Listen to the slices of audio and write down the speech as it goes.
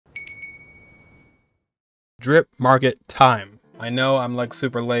drip market time. I know I'm like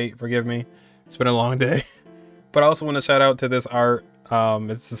super late, forgive me. It's been a long day. But I also want to shout out to this art.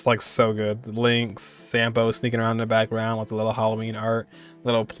 It's just like so good. Lynx, Sampo sneaking around in the background with the little Halloween art,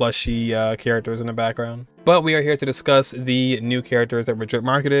 little plushy characters in the background. But we are here to discuss the new characters that were drip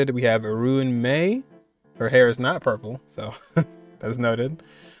marketed. We have Ruan Mei. Her hair is not purple, so that's noted.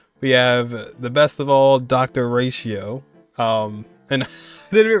 We have the best of all, Dr.Ratio. And I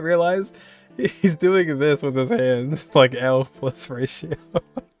didn't realize he's doing this with his hands, like L plus ratio.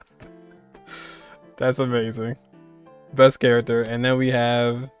 That's amazing. Best character. And then we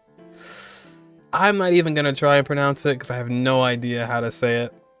have, I'm not even gonna try and pronounce it because I have no idea how to say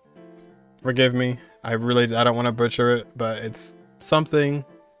it. Forgive me. I don't want to butcher it, but it's something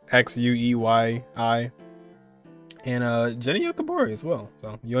Xueyi. And Jenny Yokobori as well.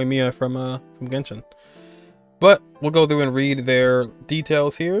 So Yoimiya from Genshin. But we'll go through and read their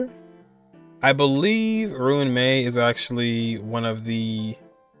details here. I believe Ruan Mei is actually one of the,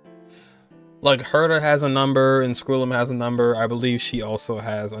 like, Herta has a number and Skrullum has a number. I believe she also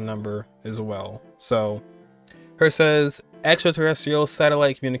has a number as well. So her says extraterrestrial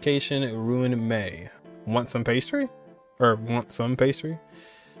satellite communication, Ruan Mei. Want some pastry? Or want some pastry?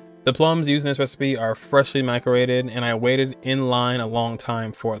 The plums used in this recipe are freshly microwaved, and I waited in line a long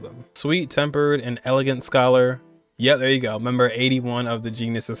time for them. Sweet-tempered and elegant scholar. Yep, there you go. Member 81 of the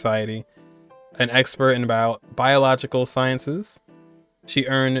Genius Society. An expert in biological sciences. She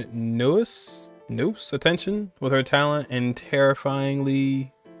earned Noose attention with her talent and terrifying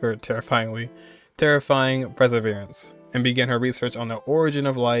perseverance, and began her research on the origin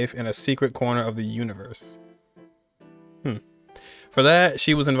of life in a secret corner of the universe. For that,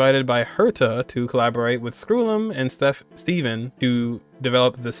 she was invited by Herta to collaborate with Skrullum and Steven to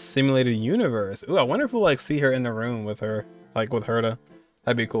develop the simulated universe. Ooh, I wonder if we'll like see her in the room with her, like with Herta.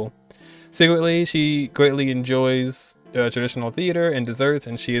 That'd be cool. Secretly, she greatly enjoys traditional theater and desserts,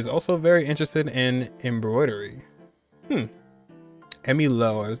 and she is also very interested in embroidery. Emi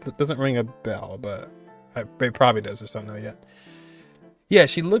Lo, it doesn't ring a bell, but it probably does, just don't know yet. Yeah,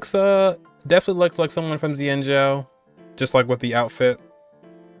 she looks definitely looks like someone from Xueyi. Just like with the outfit.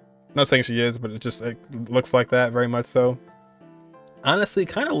 Not saying she is, but it looks like that, very much so. Honestly,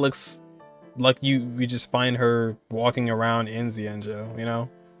 kind of looks like you just find her walking around in Xueyi, you know?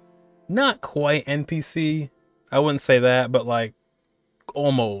 Not quite NPC. I wouldn't say that, but like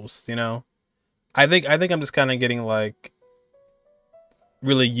almost, you know? I think I'm just kind of getting like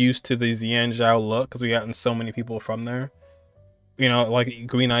really used to the Xueyi look because we've gotten so many people from there. You know, like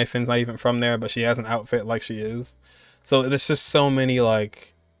Green Hyphen's not even from there, but she has an outfit like she is. So there's just so many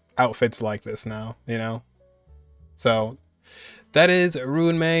like outfits like this now, you know? So that is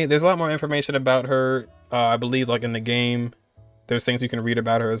Ruan Mei. There's a lot more information about her. I believe like in the game, there's things you can read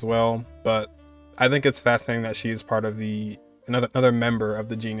about her as well. But I think it's fascinating that she's part of another member of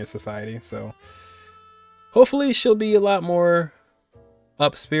the Genius Society. So hopefully she'll be a lot more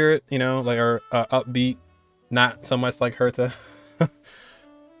up spirit, you know, like or upbeat, not so much like Herta.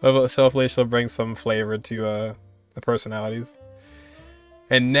 So hopefully she'll bring some flavor to the personalities.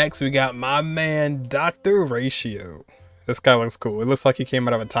 And next we got my man Dr.Ratio. This guy looks cool. It looks like he came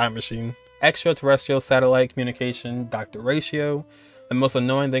out of a time machine. Extraterrestrial satellite communication, Dr.Ratio. The most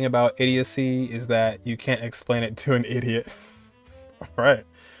annoying thing about idiocy is that you can't explain it to an idiot. Alright.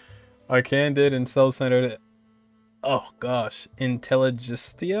 A candid and self-centered, oh gosh,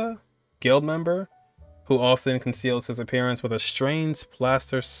 Intelligistia guild member who often conceals his appearance with a strange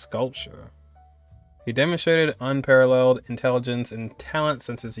plaster sculpture. He demonstrated unparalleled intelligence and talent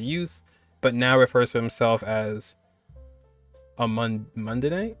since his youth, but now refers to himself as a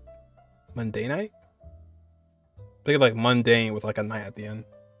mundanite? Mundanite? Think like mundane with like a night at the end.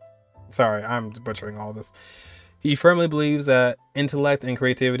 Sorry, I'm butchering all this. He firmly believes that intellect and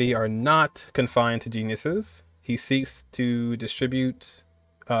creativity are not confined to geniuses. He seeks to distribute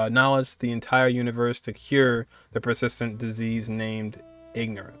knowledge to the entire universe to cure the persistent disease named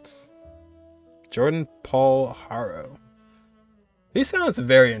ignorance. Jordan Paul Harrow. He sounds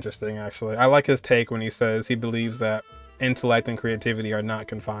very interesting, actually. I like his take when he says he believes that intellect and creativity are not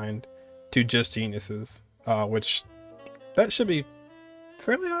confined to just geniuses, which that should be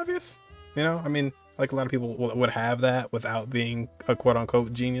fairly obvious. You know, I mean, like a lot of people would have that without being a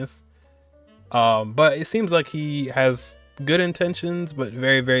quote-unquote genius. But it seems like he has good intentions, but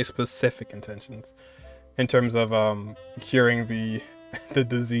very, very specific intentions in terms of curing the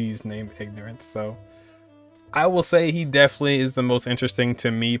disease named ignorance. So I will say he definitely is the most interesting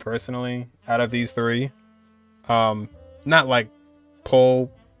to me personally out of these three. Not like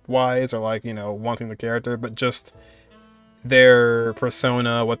poll wise or like, you know, wanting the character, but just their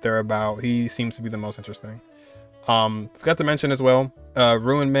persona, what they're about. He seems to be the most interesting. Forgot to mention as well,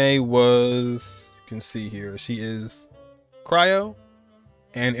 Ruan Mei was, you can see here, she is cryo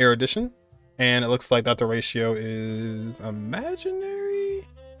and erudition, and it looks like Dr.Ratio is imaginary.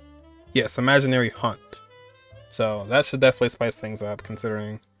 Yes, imaginary hunt. So that should definitely spice things up,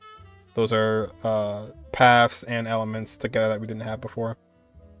 considering those are paths and elements together that we didn't have before.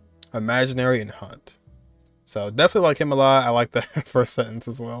 Imaginary and hunt. So definitely like him a lot. I like the first sentence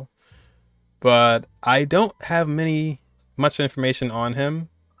as well. But I don't have much information on him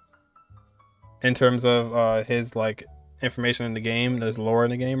in terms of his like information in the game. There's lore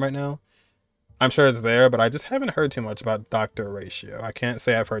in the game right now. I'm sure it's there, but I just haven't heard too much about Dr.Ratio. I can't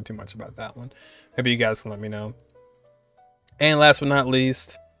say I've heard too much about that one. Maybe you guys can let me know. And last but not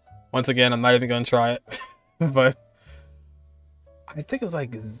least, once again, I'm not even going to try it, but I think it was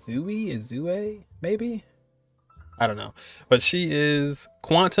like Xueyi, maybe? I don't know. But she is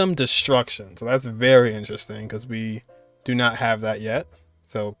quantum destruction. So that's very interesting because we do not have that yet.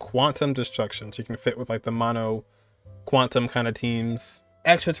 So quantum destruction. She can fit with like the mono quantum kind of teams.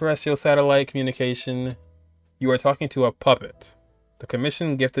 Extraterrestrial satellite communication. You are talking to a puppet. The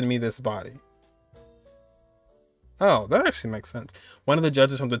commission gifted me this body. Oh, that actually makes sense. One of the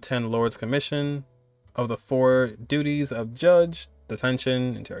judges from the 10 Lords Commission of the 4 duties of judge,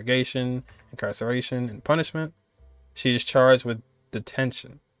 detention, interrogation, incarceration, and punishment. She is charged with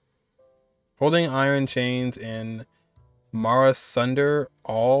detention. Holding iron chains and Mara Sunder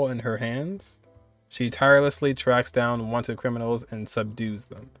all in her hands, she tirelessly tracks down wanted criminals and subdues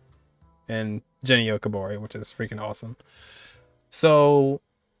them. And Jenny Yokobori, which is freaking awesome. So,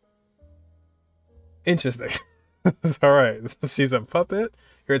 interesting. All right, she's a puppet.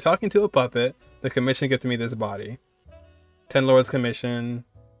 You're talking to a puppet. The commission gifted me this body. 10 Lords Commission.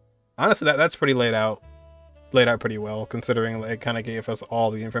 Honestly, that's pretty laid out pretty well, considering it kind of gave us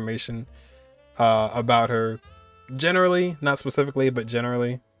all the information about her. Generally, not specifically, but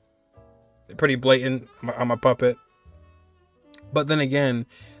generally. Pretty blatant. I'm a puppet. But then again,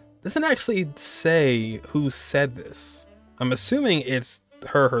 doesn't actually say who said this. I'm assuming it's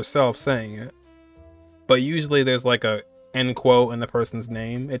her herself saying it. But usually there's like a end quote in the person's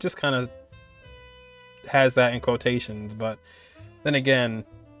name. It just kind of has that in quotations. But then again,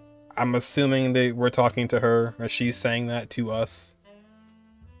 I'm assuming that we're talking to her, or she's saying that to us.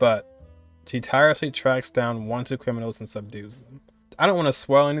 But she tirelessly tracks down wanted criminals and subdues them. I don't want to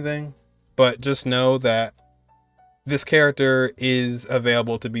spoil anything, but just know that this character is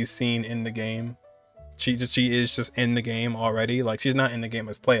available to be seen in the game. She is just in the game already. Like, she's not in the game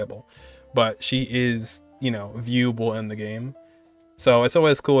as playable, but she is, you know, viewable in the game. So it's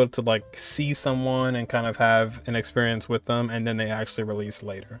always cool to like see someone and kind of have an experience with them, and then they actually release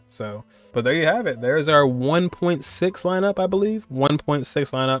later. So, but there you have it. There's our 1.6 lineup, I believe. 1.6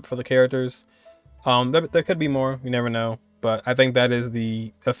 lineup for the characters. There could be more, you never know, but I think that is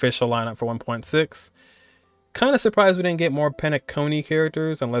the official lineup for 1.6. Kind of surprised we didn't get more Penacony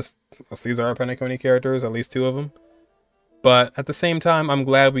characters, unless these are our Penacony characters, at least 2 of them. But at the same time, I'm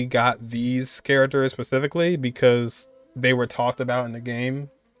glad we got these characters specifically because they were talked about in the game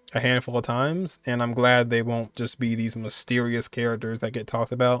a handful of times, and I'm glad they won't just be these mysterious characters that get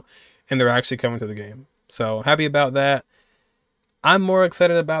talked about and they're actually coming to the game. So happy about that. I'm more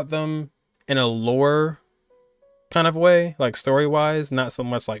excited about them in a lore kind of way, like story-wise, not so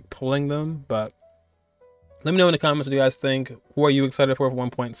much like pulling them, but let me know in the comments what you guys think. Who are you excited for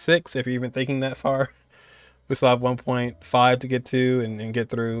 1.6, if you're even thinking that far? We still have 1.5 to get to and get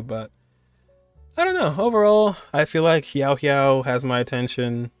through, but I don't know. Overall, I feel like Xiao has my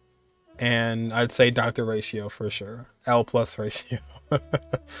attention, and I'd say Dr.Ratio for sure. L+ ratio.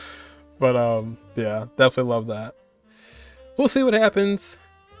 But yeah, definitely love that. We'll see what happens.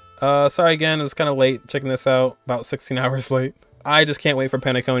 Sorry again, it was kind of late checking this out, about 16 hours late. I just can't wait for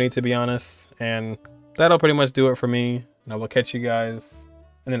Penacony, to be honest, and that'll pretty much do it for me, and I will catch you guys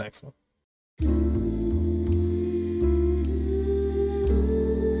in the next one.